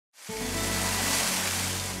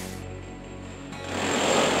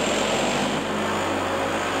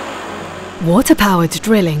Water-powered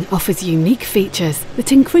drilling offers unique features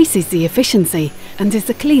that increases the efficiency and is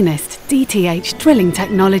the cleanest DTH drilling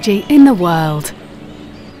technology in the world.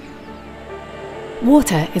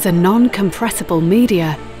 Water is a non-compressible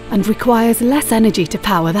media and requires less energy to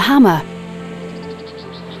power the hammer.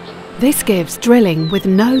 This gives drilling with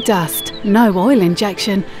no dust, no oil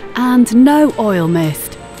injection and no oil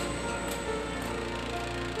mist.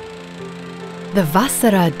 The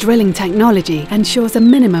Wassara drilling technology ensures a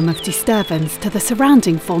minimum of disturbance to the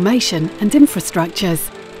surrounding formation and infrastructures.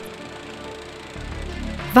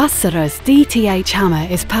 Wassara's DTH hammer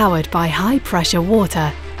is powered by high-pressure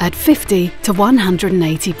water at 50 to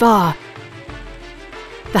 180 bar.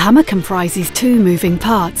 The hammer comprises two moving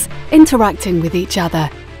parts interacting with each other.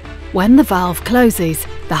 When the valve closes,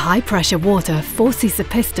 the high-pressure water forces the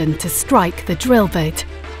piston to strike the drill bit.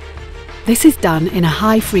 This is done in a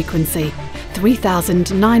high frequency,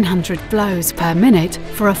 3,900 blows per minute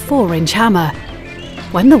for a 4-inch hammer.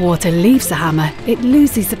 When the water leaves the hammer, it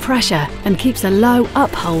loses the pressure and keeps a low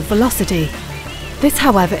uphole velocity. This,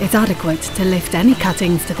 however, is adequate to lift any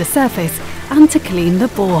cuttings to the surface and to clean the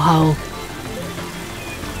borehole.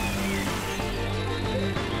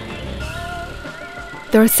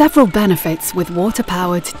 There are several benefits with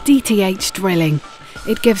water-powered DTH drilling.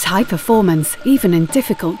 It gives high performance even in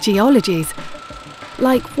difficult geologies,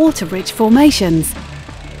 like water-rich formations.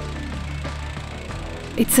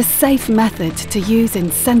 It's a safe method to use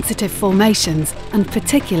in sensitive formations and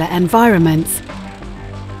particular environments.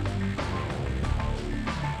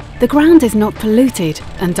 The ground is not polluted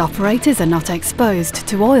and operators are not exposed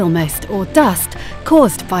to oil mist or dust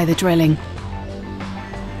caused by the drilling.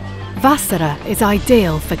 Wassara is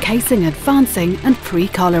ideal for casing advancing and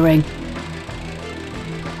pre-collaring.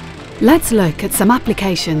 Let's look at some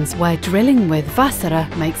applications where drilling with Wassara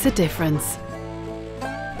makes a difference.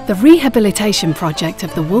 The rehabilitation project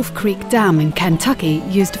of the Wolf Creek Dam in Kentucky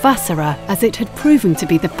used Wassara as it had proven to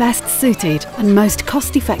be the best suited and most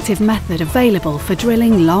cost-effective method available for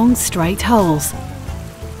drilling long, straight holes.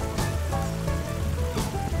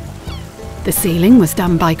 The sealing was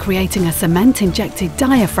done by creating a cement-injected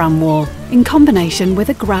diaphragm wall in combination with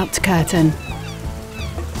a grout curtain.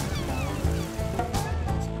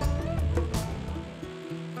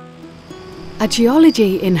 A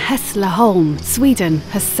geology in Hässleholm, Sweden,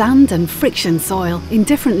 has sand and friction soil in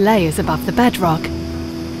different layers above the bedrock.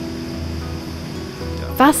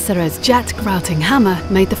 Wassara's jet grouting hammer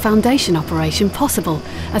made the foundation operation possible,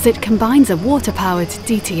 as it combines a water-powered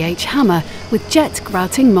DTH hammer with jet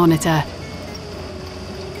grouting monitor.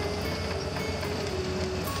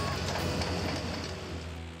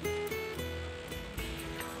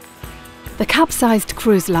 The capsized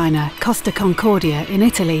cruise liner Costa Concordia in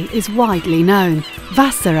Italy is widely known.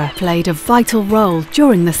 Wassara played a vital role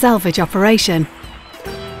during the salvage operation.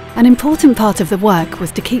 An important part of the work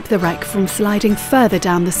was to keep the wreck from sliding further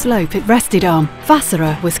down the slope it rested on.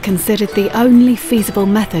 Wassara was considered the only feasible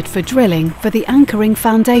method for drilling for the anchoring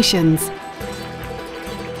foundations.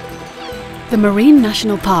 The Marine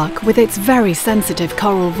National Park, with its very sensitive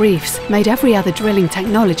coral reefs, made every other drilling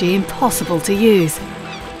technology impossible to use.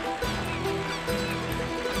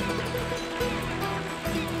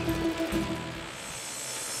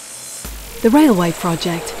 The railway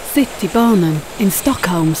project, Citybanan, in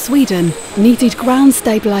Stockholm, Sweden, needed ground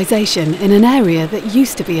stabilisation in an area that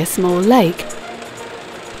used to be a small lake.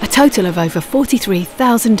 A total of over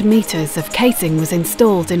 43,000 metres of casing was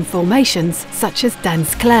installed in formations such as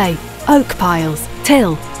dense clay, oak piles,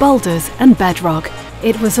 till, boulders and bedrock.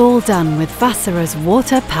 It was all done with Wassara's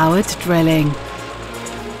water-powered drilling.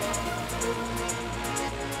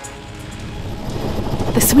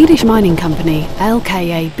 The Swedish mining company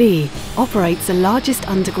LKAB operates the largest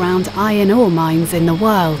underground iron ore mines in the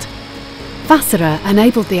world. Wassara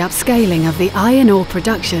enabled the upscaling of the iron ore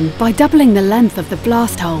production by doubling the length of the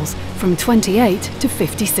blast holes from 28 to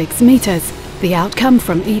 56 metres. The outcome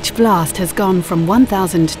from each blast has gone from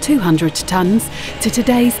 1,200 tonnes to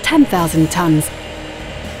today's 10,000 tonnes,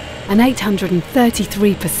 an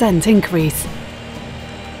 833% increase.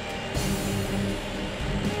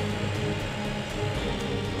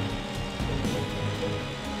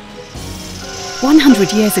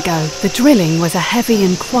 100 years ago, the drilling was a heavy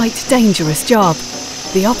and quite dangerous job.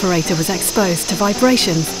 The operator was exposed to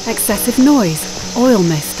vibrations, excessive noise, oil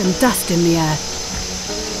mist and dust in the air.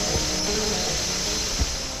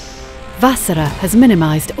 Wassara has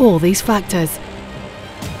minimised all these factors.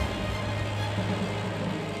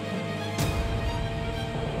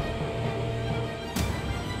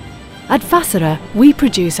 At Wassara, we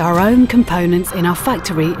produce our own components in our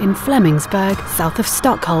factory in Flemingsberg, south of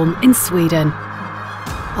Stockholm in Sweden.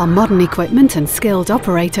 Our modern equipment and skilled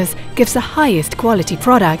operators gives the highest quality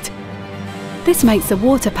product. This makes the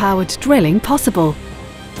water-powered drilling possible.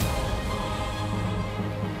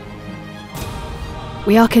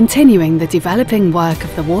 We are continuing the developing work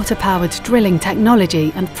of the water-powered drilling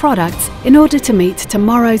technology and products in order to meet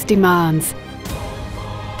tomorrow's demands.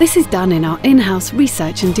 This is done in our in-house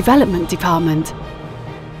research and development department.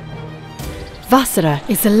 Wassara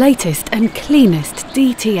is the latest and cleanest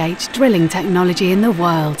DTH drilling technology in the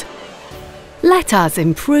world. Let us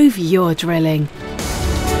improve your drilling.